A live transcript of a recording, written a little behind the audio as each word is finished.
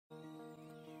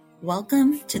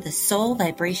Welcome to the Soul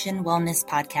Vibration Wellness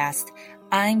Podcast.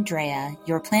 I'm Drea,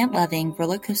 your plant-loving,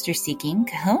 roller coaster-seeking,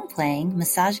 cajon-playing,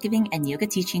 massage-giving, and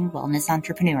yoga-teaching wellness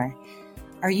entrepreneur.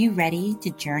 Are you ready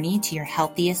to journey to your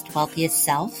healthiest, wealthiest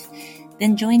self?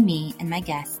 Then join me and my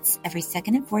guests every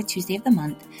second and fourth Tuesday of the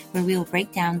month, where we will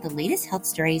break down the latest health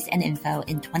stories and info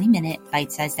in 20-minute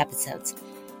bite-sized episodes.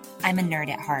 I'm a nerd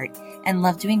at heart and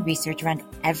love doing research around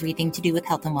everything to do with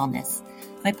health and wellness.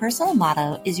 My personal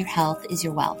motto is your health is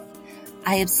your wealth.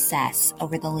 I obsess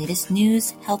over the latest news,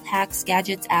 health hacks,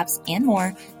 gadgets, apps, and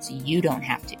more, so you don't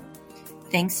have to.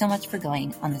 Thanks so much for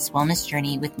going on this wellness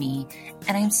journey with me,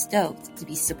 and I'm stoked to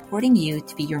be supporting you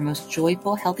to be your most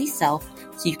joyful, healthy self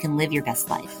so you can live your best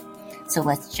life. So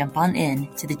let's jump on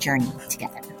in to the journey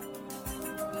together.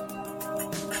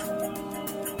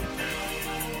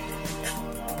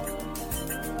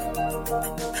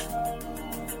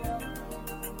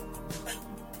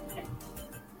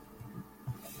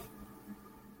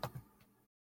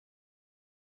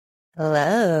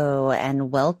 Hello,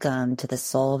 and welcome to the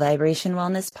Soul Vibration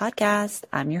Wellness Podcast.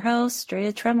 I'm your host,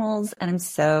 Drea Tremels, and I'm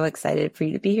so excited for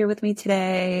you to be here with me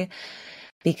today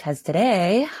because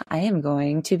today I am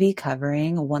going to be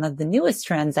covering one of the newest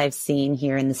trends I've seen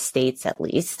here in the States, at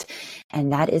least,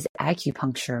 and that is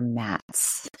acupuncture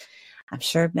mats. I'm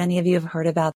sure many of you have heard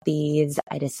about these.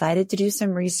 I decided to do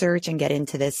some research and get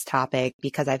into this topic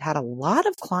because I've had a lot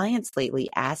of clients lately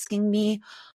asking me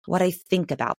what I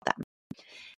think about them.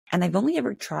 And I've only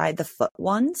ever tried the foot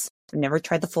ones. I've never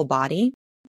tried the full body.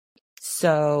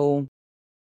 And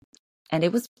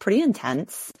it was pretty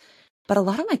intense, but a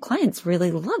lot of my clients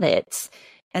really love it.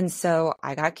 And so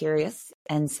I got curious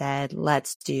and said,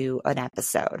 let's do an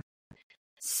episode.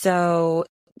 So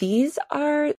these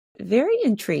are very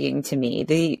intriguing to me.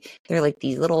 They're like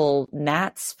these little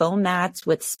mats, foam mats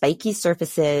with spiky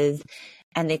surfaces,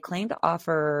 and they claim to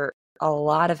offer a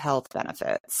lot of health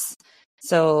benefits.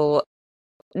 So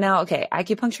now, okay,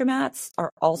 acupuncture mats are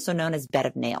also known as bed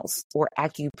of nails or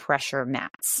acupressure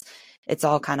mats. It's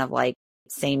all kind of like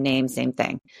same name, same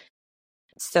thing.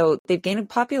 So they've gained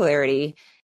popularity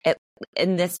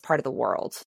in this part of the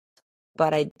world.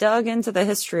 But I dug into the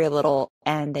history a little,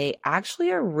 and they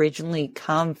actually originally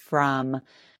come from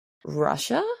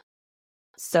Russia.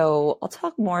 So I'll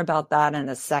talk more about that in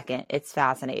a second. It's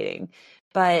fascinating.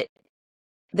 But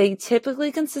they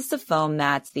typically consist of foam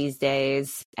mats these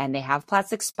days, and they have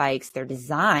plastic spikes. They're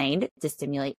designed to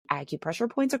stimulate acupressure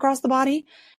points across the body.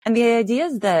 And the idea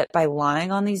is that by lying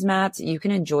on these mats, you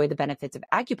can enjoy the benefits of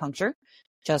acupuncture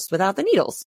just without the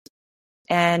needles.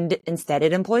 And instead,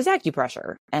 it employs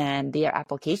acupressure, and the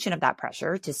application of that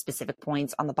pressure to specific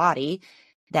points on the body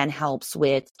then helps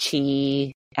with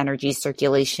chi, energy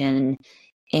circulation,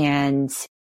 and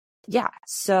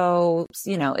so,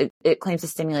 it claims to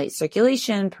stimulate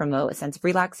circulation, promote a sense of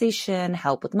relaxation,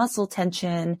 help with muscle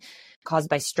tension caused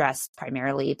by stress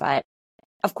primarily. But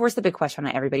of course, the big question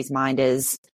on everybody's mind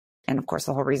is, and of course,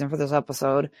 the whole reason for this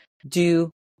episode, do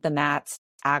the mats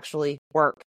actually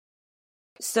work?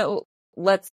 So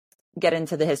let's get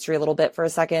into the history a little bit for a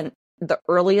second. The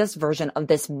earliest version of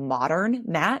this modern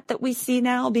mat that we see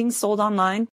now being sold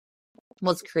online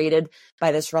was created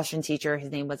by this Russian teacher.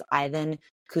 His name was Ivan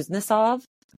Kuznetsov.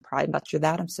 Probably butchered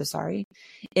that. I'm so sorry.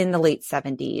 In the late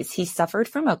 70s, he suffered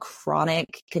from a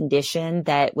chronic condition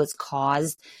that was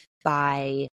caused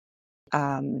by,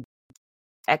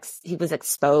 he was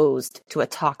exposed to a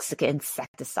toxic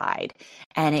insecticide,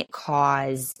 and it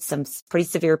caused some pretty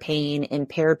severe pain,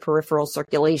 impaired peripheral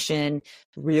circulation,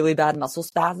 really bad muscle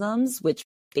spasms, which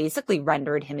basically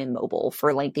rendered him immobile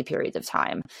for lengthy periods of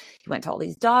time. He went to all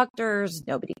these doctors,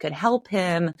 nobody could help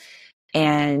him,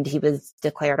 and he was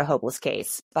declared a hopeless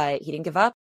case. But he didn't give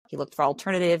up. He looked for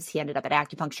alternatives. He ended up at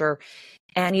acupuncture,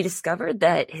 and he discovered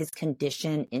that his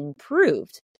condition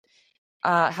improved.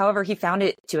 However, he found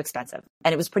it too expensive,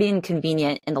 and it was pretty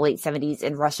inconvenient in the late 70s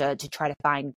in Russia to try to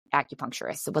find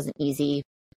acupuncturists. It wasn't easy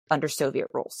under Soviet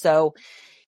rule. So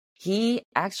he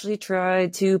actually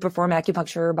tried to perform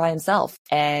acupuncture by himself,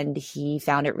 and he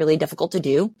found it really difficult to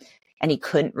do. And he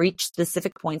couldn't reach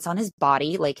specific points on his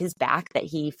body, like his back, that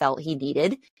he felt he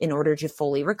needed in order to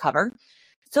fully recover.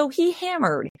 So he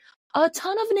hammered a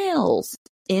ton of nails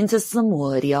into some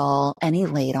wood, y'all, and he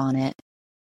laid on it.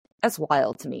 That's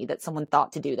wild to me that someone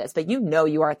thought to do this, but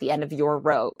you are at the end of your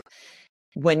rope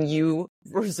when you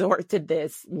resort to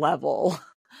this level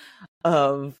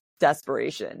of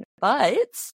desperation.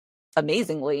 But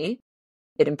amazingly,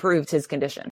 it improved his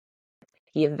condition.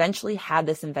 He eventually had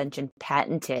this invention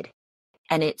patented,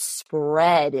 and it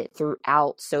spread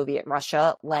throughout Soviet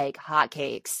Russia like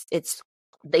hotcakes.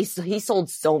 He sold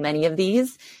so many of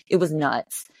these. It was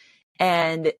nuts.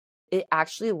 And it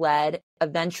actually led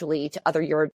eventually to other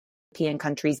European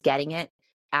countries getting it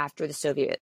after the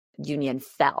Soviet Union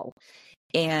fell.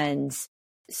 And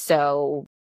so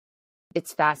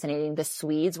it's fascinating. The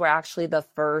Swedes were actually the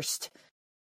first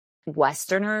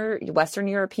Western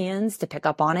Europeans to pick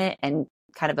up on it and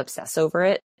kind of obsess over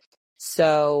it.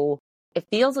 So it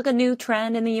feels like a new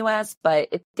trend in the US, but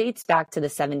it dates back to the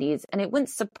 70s. And it wouldn't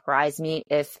surprise me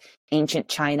if ancient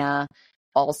China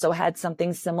also had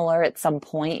something similar at some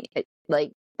point,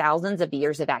 like thousands of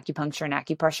years of acupuncture and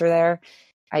acupressure there.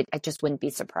 I just wouldn't be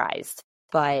surprised.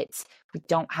 But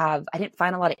I didn't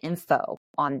find a lot of info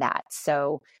on that.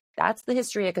 So that's the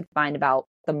history I could find about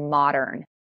the modern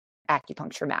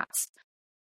acupuncture mats.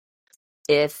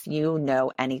 If you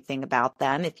know anything about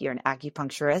them, if you're an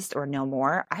acupuncturist or know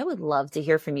more, I would love to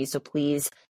hear from you. So please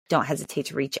don't hesitate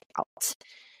to reach out.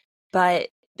 But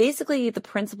basically, the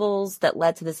principles that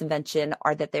led to this invention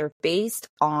are that they're based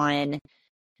on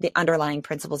the underlying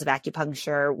principles of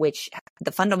acupuncture, which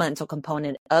the fundamental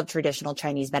component of traditional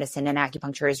Chinese medicine and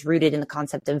acupuncture is rooted in the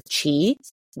concept of qi,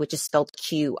 which is spelled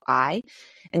Qi.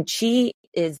 And qi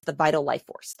is the vital life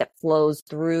force that flows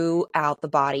throughout the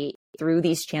body through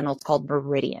these channels called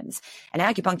meridians. And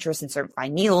acupuncturists insert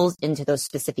fine needles into those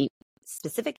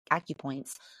specific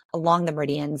acupoints along the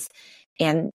meridians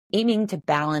and aiming to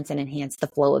balance and enhance the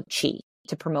flow of qi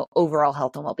to promote overall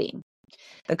health and well-being.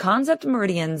 The concept of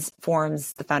meridians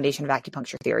forms the foundation of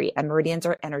acupuncture theory, and meridians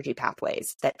are energy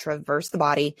pathways that traverse the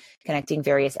body, connecting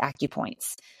various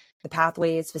acupoints. The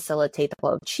pathways facilitate the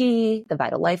flow of qi, the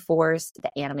vital life force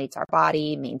that animates our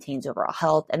body, maintains overall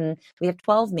health, and we have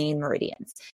 12 main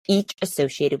meridians, each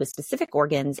associated with specific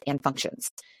organs and functions.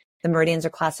 The meridians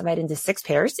are classified into 6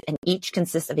 pairs, and each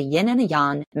consists of a yin and a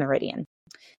yang meridian.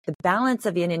 The balance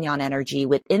of yin and yang energy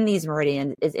within these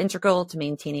meridians is integral to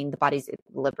maintaining the body's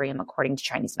equilibrium according to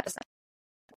Chinese medicine.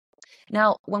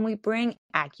 Now, when we bring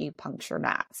acupuncture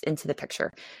mats into the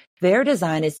picture, their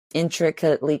design is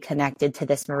intricately connected to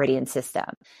this meridian system.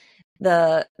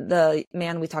 The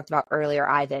man we talked about earlier,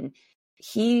 Ivan,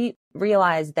 he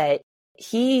realized that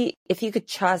if he could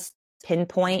just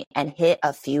pinpoint and hit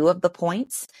a few of the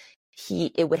points,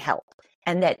 it would help.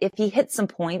 And that if he hit some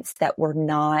points that were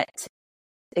not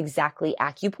exactly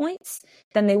acupoints,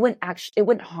 then it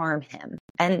wouldn't harm him.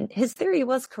 And his theory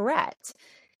was correct.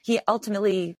 He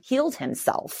ultimately healed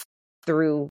himself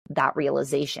through that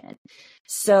realization.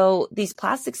 So these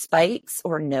plastic spikes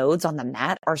or nodes on the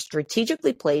mat are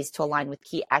strategically placed to align with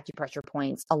key acupressure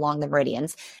points along the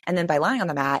meridians. And then by lying on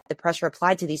the mat, the pressure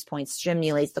applied to these points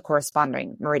stimulates the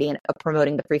corresponding meridian,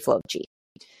 promoting the free flow of qi.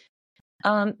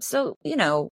 So,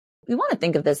 we want to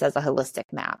think of this as a holistic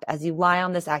map. As you lie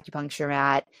on this acupuncture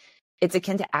mat, it's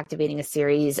akin to activating a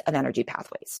series of energy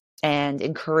pathways and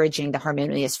encouraging the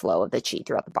harmonious flow of the qi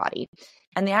throughout the body.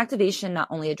 And the activation not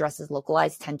only addresses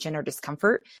localized tension or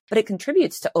discomfort, but it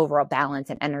contributes to overall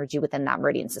balance and energy within that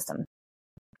meridian system.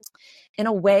 In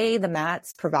a way, the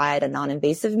mats provide a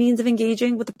non-invasive means of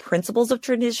engaging with the principles of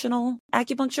traditional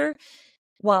acupuncture,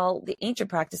 while the ancient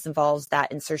practice involves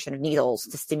that insertion of needles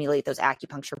to stimulate those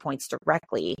acupuncture points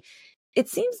directly. It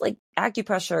seems like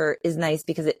acupressure is nice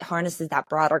because it harnesses that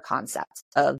broader concept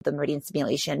of the meridian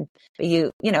stimulation. But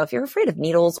if you're afraid of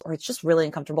needles or it's just really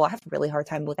uncomfortable, I have a really hard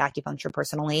time with acupuncture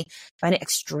personally. I find it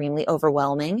extremely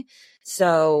overwhelming.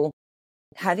 So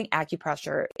having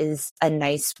acupressure is a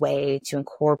nice way to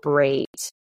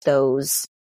incorporate those,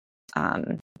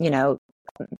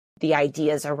 the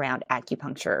ideas around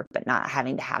acupuncture, but not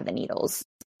having to have the needles.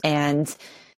 And,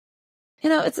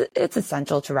 it's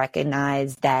essential to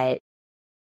recognize that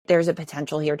there's a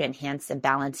potential here to enhance and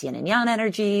balance yin and yang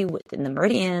energy within the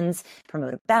meridians,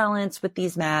 promote a balance with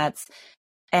these mats.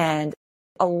 And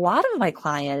a lot of my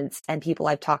clients and people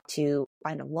I've talked to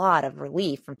find a lot of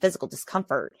relief from physical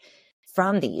discomfort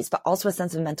from these, but also a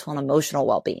sense of mental and emotional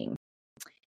well-being.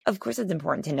 Of course, it's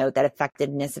important to note that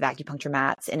effectiveness of acupuncture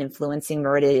mats in influencing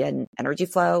meridian energy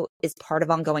flow is part of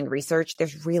ongoing research.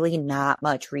 There's really not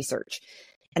much research.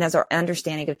 And as our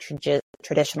understanding of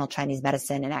traditional Chinese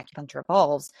medicine and acupuncture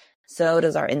evolves, so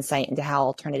does our insight into how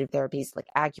alternative therapies like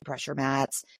acupressure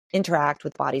mats interact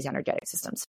with body's energetic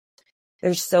systems.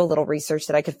 There's so little research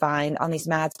that I could find on these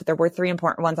mats, but there were 3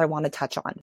 important ones I want to touch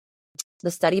on. The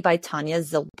study by Tanya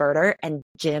Zilberter and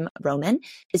Jim Roman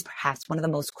is perhaps one of the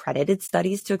most credited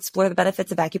studies to explore the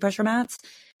benefits of acupressure mats.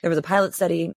 There was a pilot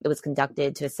study that was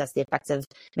conducted to assess the effects of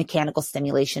mechanical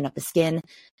stimulation of the skin.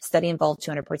 The study involved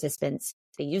 200 participants.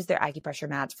 They used their acupressure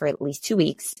mats for at least 2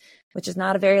 weeks, which is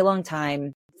not a very long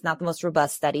time. It's not the most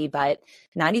robust study, but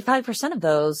 95% of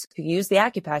those who used the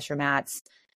acupressure mats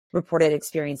reported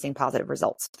experiencing positive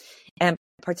results. And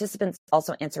participants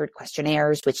also answered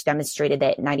questionnaires, which demonstrated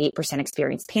that 98%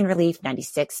 experienced pain relief,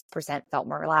 96% felt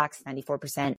more relaxed,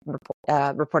 94%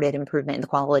 reported improvement in the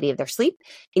quality of their sleep,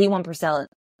 81%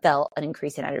 felt an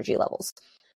increase in energy levels.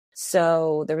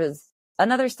 So there was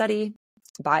another study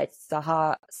by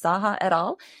Saha et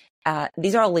al.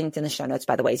 These are all linked in the show notes,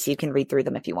 by the way, so you can read through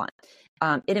them if you want.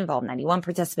 It involved 91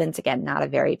 participants. Again, not a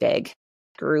very big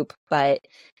group, but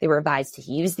they were advised to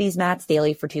use these mats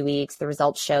daily for 2 weeks. The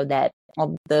results showed that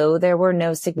although there were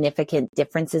no significant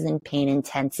differences in pain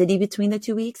intensity between the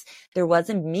 2 weeks, there was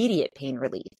immediate pain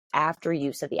relief after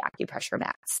use of the acupressure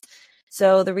mats.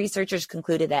 So the researchers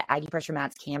concluded that acupressure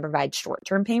mats can provide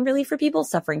short-term pain relief for people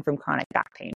suffering from chronic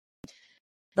back pain.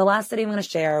 The last study I'm going to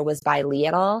share was by Lee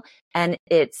et al., and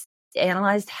it's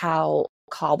analyzed how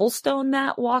cobblestone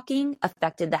mat walking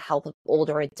affected the health of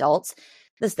older adults.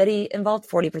 The study involved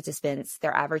 40 participants.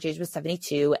 Their average age was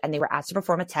 72, and they were asked to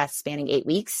perform a test spanning 8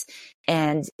 weeks.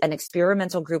 And an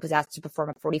experimental group was asked to perform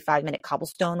a 45-minute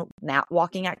cobblestone mat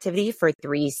walking activity for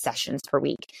 3 sessions per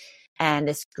week. And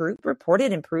this group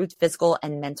reported improved physical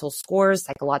and mental scores,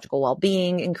 psychological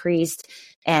well-being increased,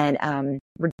 and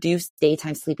reduced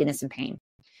daytime sleepiness and pain.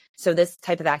 So this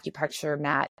type of acupuncture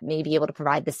mat may be able to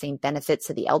provide the same benefits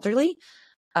to the elderly,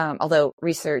 although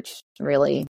research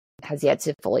really has yet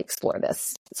to fully explore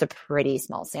this. It's a pretty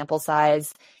small sample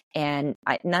size, and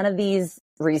none of these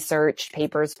research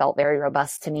papers felt very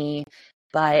robust to me,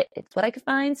 but it's what I could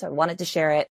find, so I wanted to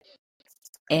share it.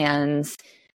 And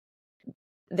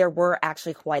there were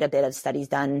actually quite a bit of studies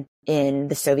done in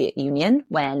the Soviet Union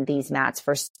when these mats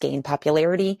first gained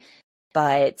popularity,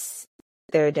 but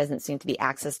there doesn't seem to be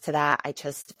access to that. I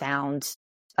just found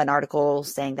an article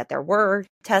saying that there were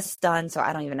tests done, so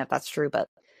I don't even know if that's true, but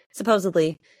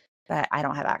supposedly, but I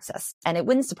don't have access. And it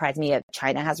wouldn't surprise me if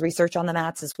China has research on the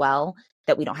mats as well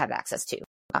that we don't have access to.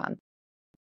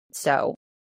 So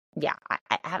yeah,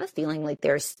 I have a feeling like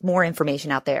there's more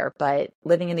information out there, but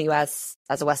living in the US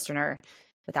as a Westerner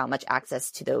without much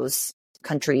access to those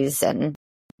countries and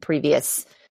previous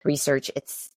research,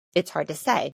 it's hard to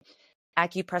say.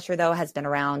 Acupressure, though, has been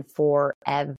around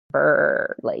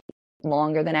forever, like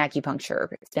longer than acupuncture.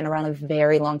 It's been around a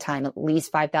very long time, at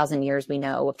least 5,000 years we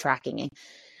know of tracking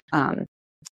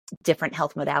different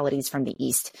health modalities from the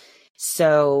East.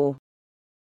 So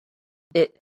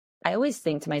I always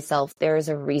think to myself, there's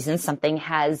a reason something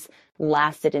has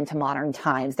lasted into modern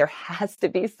times. There has to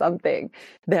be something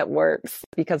that works,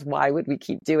 because why would we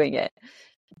keep doing it?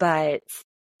 But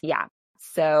yeah,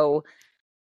 so,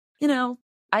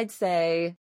 I'd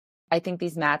say I think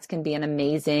these mats can be an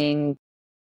amazing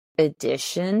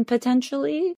addition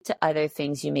potentially to other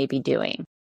things you may be doing.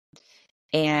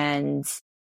 And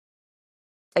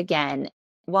again,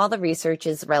 while the research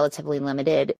is relatively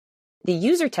limited, the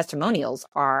user testimonials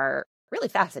are really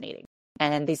fascinating,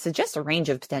 and they suggest a range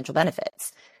of potential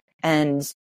benefits. And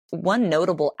one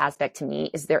notable aspect to me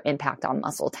is their impact on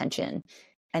muscle tension.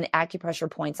 And acupressure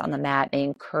points on the mat may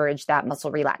encourage that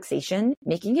muscle relaxation,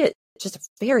 making it just a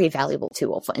very valuable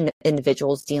tool for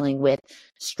individuals dealing with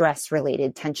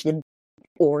stress-related tension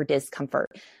or discomfort.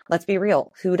 Let's be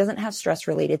real. Who doesn't have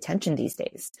stress-related tension these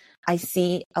days? I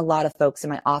see a lot of folks in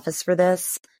my office for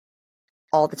this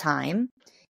all the time.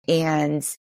 And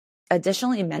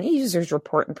additionally, many users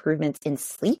report improvements in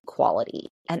sleep quality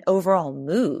and overall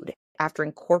mood after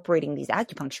incorporating these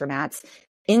acupuncture mats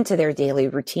into their daily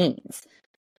routines.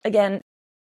 Again,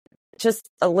 just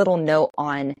a little note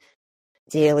on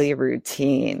daily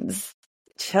routines.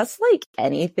 Just like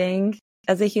anything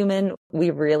as a human,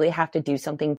 we really have to do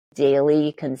something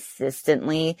daily,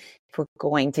 consistently, if we're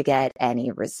going to get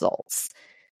any results.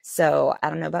 So I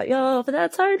don't know about y'all, but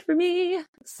that's hard for me.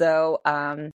 So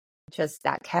just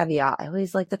that caveat. I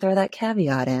always like to throw that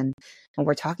caveat in when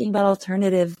we're talking about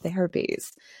alternative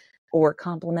therapies or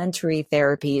complementary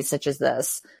therapies such as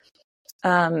this.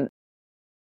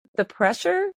 The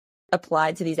pressure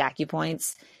applied to these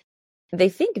acupoints, they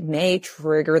think may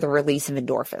trigger the release of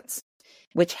endorphins,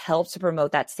 which helps to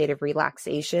promote that state of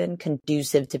relaxation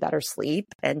conducive to better sleep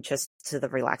and just to the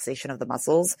relaxation of the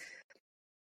muscles.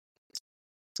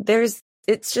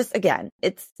 It's just, again,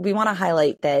 we want to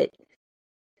highlight that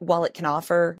while it can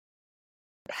offer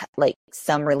like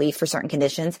some relief for certain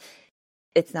conditions,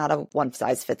 it's not a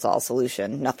one-size-fits-all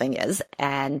solution. Nothing is.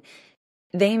 And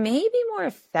they may be more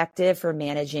effective for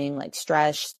managing like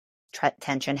stress,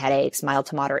 tension, headaches, mild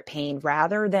to moderate pain,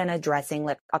 rather than addressing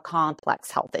like a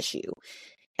complex health issue.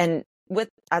 And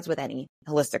as with any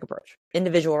holistic approach,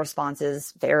 individual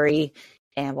responses vary,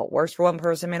 and what works for one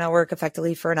person may not work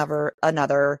effectively for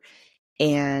another.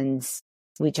 And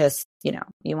we just, you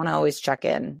want to always check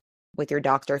in with your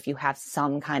doctor if you have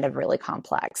some kind of really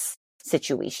complex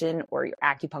situation, or your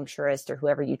acupuncturist or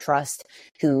whoever you trust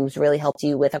who's really helped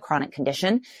you with a chronic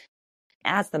condition.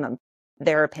 Ask them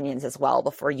their opinions as well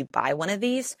before you buy one of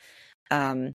these.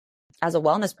 As a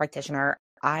wellness practitioner,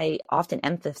 I often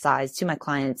emphasize to my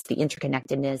clients the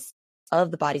interconnectedness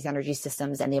of the body's energy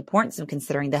systems and the importance of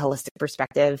considering the holistic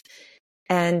perspective.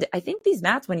 And I think these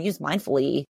mats, when used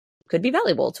mindfully, could be a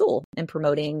valuable tool in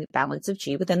promoting balance of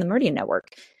qi within the meridian network.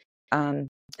 The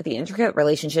intricate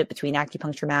relationship between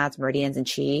acupuncture mats, meridians, and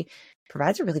qi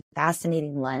provides a really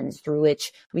fascinating lens through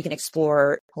which we can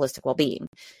explore holistic well-being.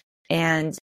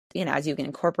 And, as you can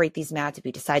incorporate these mats, if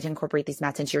you decide to incorporate these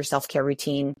mats into your self-care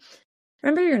routine,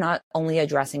 remember, you're not only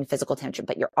addressing physical tension,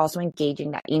 but you're also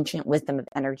engaging that ancient wisdom of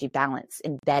energy balance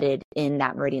embedded in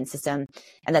that meridian system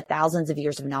and the thousands of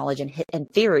years of knowledge and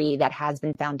theory that has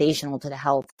been foundational to the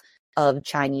health of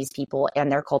Chinese people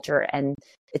and their culture. And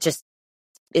it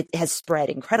has spread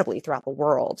incredibly throughout the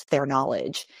world, their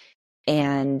knowledge.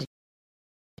 And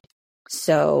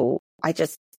so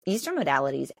Eastern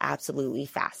modalities absolutely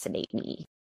fascinate me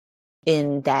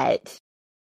in that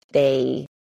they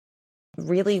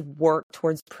really work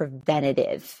towards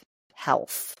preventative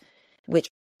health, which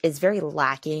is very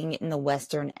lacking in the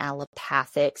Western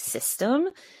allopathic system.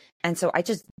 And so I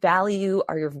just value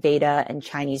Ayurveda and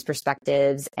Chinese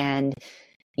perspectives. And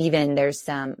even there's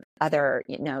some other,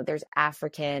 there's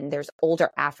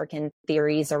older African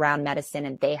theories around medicine,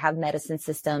 and they have medicine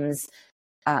systems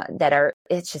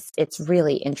it's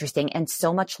really interesting. And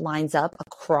so much lines up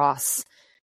across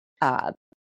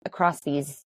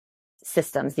these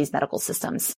systems, these medical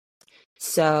systems.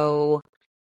 So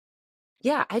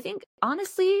yeah, I think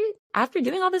honestly, after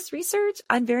doing all this research,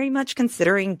 I'm very much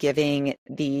considering giving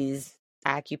these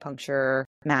acupuncture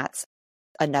mats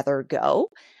another go.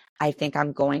 I think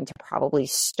I'm going to probably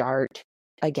start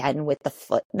again with the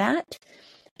foot mat,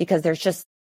 because there's just,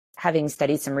 having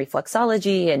studied some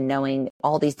reflexology and knowing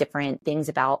all these different things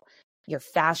about your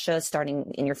fascia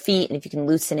starting in your feet, and if you can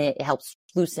loosen it, it helps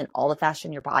loosen all the fascia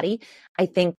in your body. I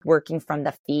think working from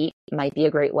the feet might be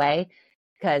a great way,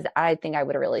 because I think I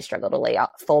would really struggle to lay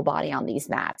out full body on these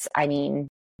mats. I mean,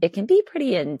 it can be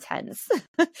pretty intense.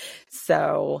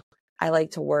 So I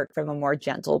like to work from a more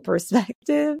gentle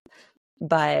perspective.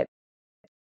 But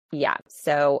yeah,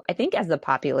 so I think as the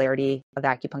popularity of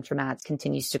acupuncture mats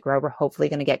continues to grow, we're hopefully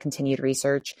going to get continued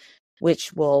research,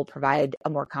 which will provide a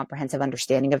more comprehensive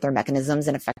understanding of their mechanisms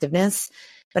and effectiveness.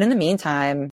 But in the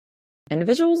meantime,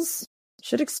 individuals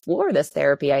should explore this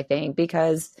therapy, I think,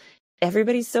 because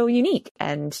everybody's so unique.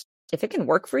 And if it can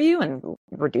work for you and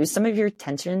reduce some of your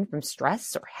tension from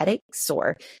stress or headaches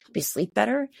or help you sleep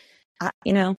better, I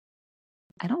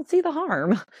don't see the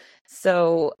harm.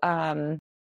 So,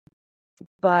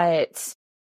 but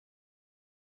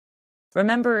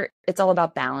remember, it's all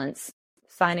about balance,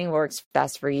 finding what works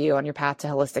best for you on your path to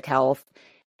holistic health.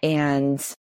 And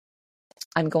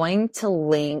I'm going to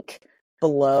link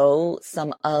below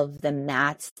some of the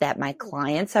mats that my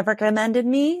clients have recommended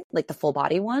me, like the full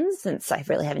body ones, since I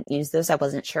really haven't used those. I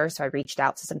wasn't sure. So I reached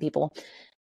out to some people,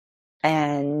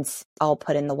 and I'll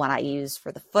put in the one I use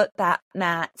for the foot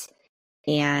mat.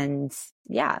 And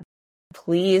yeah,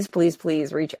 please, please,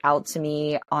 please reach out to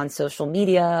me on social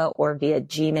media or via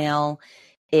Gmail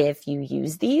if you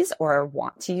use these or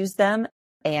want to use them.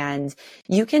 And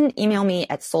you can email me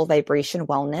at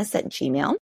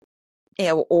soulvibrationwellness@gmail.com.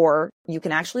 Or you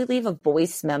can actually leave a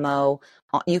voice memo.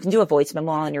 You can do a voice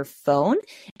memo on your phone,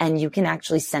 and you can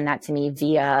actually send that to me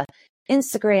via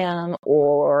Instagram,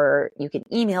 or you can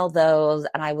email those.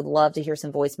 And I would love to hear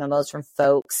some voice memos from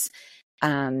folks.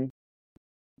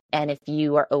 And if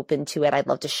you are open to it, I'd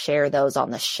love to share those on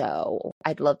the show.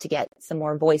 I'd love to get some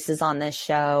more voices on this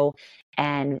show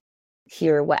and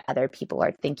hear what other people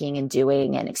are thinking and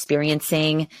doing and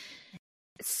experiencing.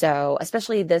 So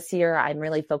especially this year, I'm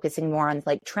really focusing more on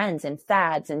like trends and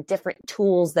fads and different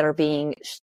tools that are being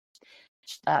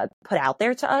put out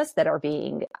there to us, that are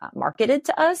being marketed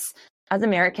to us. As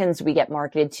Americans, we get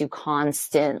marketed to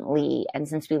constantly. And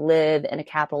since we live in a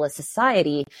capitalist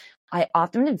society, I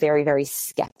often am very, very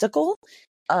skeptical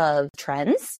of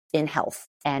trends in health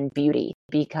and beauty,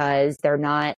 because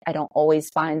I don't always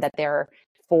find that they're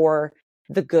for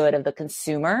the good of the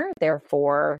consumer. They're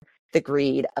for the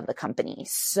greed of the company.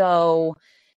 So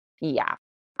yeah,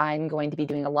 I'm going to be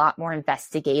doing a lot more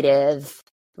investigative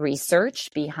research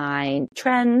behind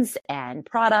trends and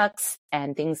products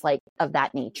and things like of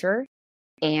that nature.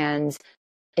 And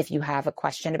if you have a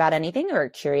question about anything or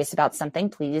curious about something,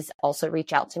 please also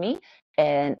reach out to me,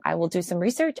 and I will do some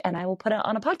research and I will put it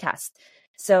on a podcast.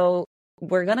 So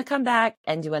we're going to come back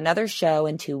and do another show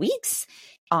in 2 weeks.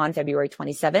 on February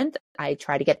 27th. I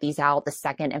try to get these out the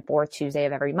second and fourth Tuesday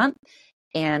of every month.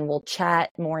 And we'll chat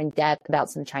more in depth about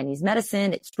some Chinese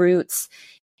medicine, its roots.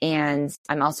 And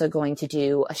I'm also going to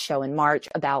do a show in March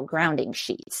about grounding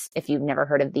sheets. If you've never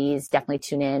heard of these, definitely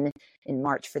tune in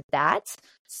March for that.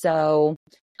 So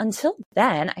until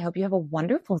then, I hope you have a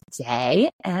wonderful day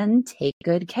and take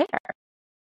good care.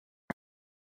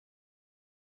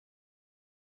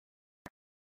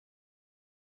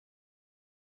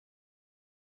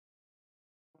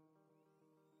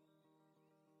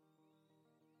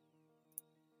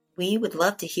 We would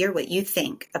love to hear what you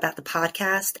think about the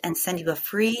podcast and send you a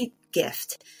free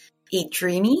gift, a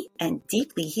dreamy and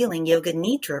deeply healing yoga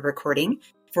nidra recording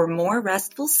for more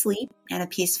restful sleep and a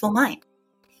peaceful mind.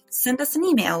 Send us an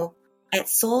email at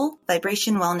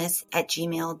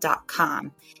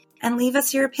soulvibrationwellness@gmail.com and leave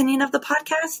us your opinion of the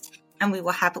podcast, and we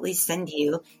will happily send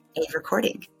you a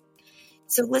recording.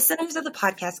 So listeners of the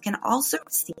podcast can also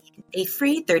receive a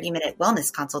free 30-minute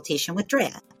wellness consultation with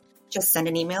Drea. Just send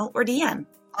an email or DM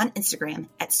on Instagram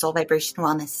at Soul Vibration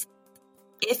Wellness.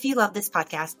 If you love this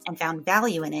podcast and found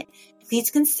value in it, please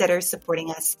consider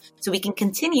supporting us so we can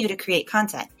continue to create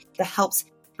content that helps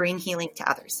bring healing to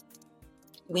others.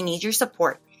 We need your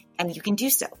support, and you can do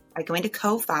so by going to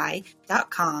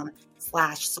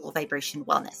ko-fi.com/Soul Vibration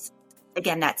Wellness.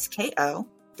 Again, that's ko-fi/Soul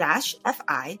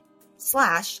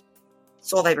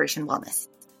Vibration Wellness.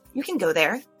 You can go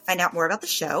there, find out more about the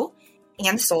show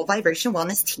and the Soul Vibration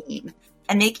Wellness team,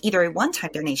 and make either a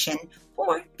one-time donation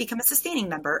or become a sustaining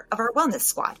member of our wellness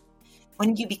squad.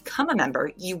 When you become a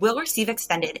member, you will receive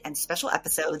extended and special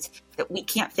episodes that we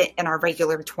can't fit in our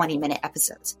regular 20-minute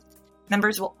episodes.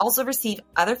 Members will also receive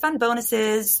other fun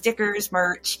bonuses, stickers,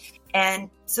 merch, and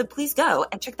so please go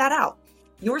and check that out.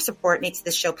 Your support makes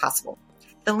this show possible.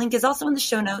 The link is also in the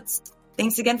show notes.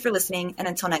 Thanks again for listening, and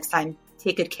until next time,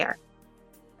 take good care.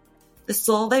 The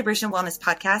Soul Vibration Wellness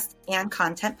podcast and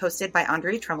content posted by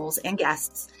Andrea Tremmels and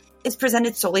guests is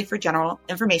presented solely for general,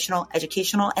 informational,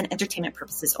 educational, and entertainment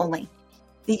purposes only.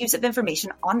 The use of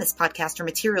information on this podcast or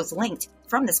materials linked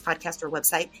from this podcast or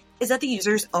website is at the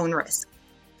user's own risk.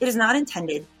 It is not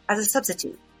intended as a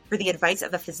substitute for the advice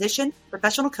of a physician,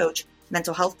 professional coach,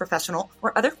 mental health professional,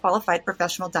 or other qualified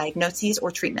professional diagnoses or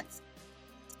treatments.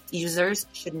 Users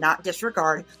should not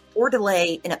disregard or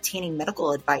delay in obtaining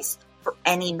medical advice for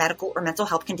any medical or mental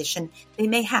health condition they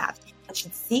may have, and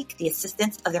should seek the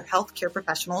assistance of their healthcare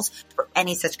professionals for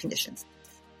any such conditions.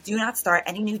 Do not start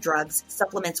any new drugs,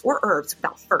 supplements, or herbs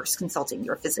without first consulting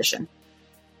your physician.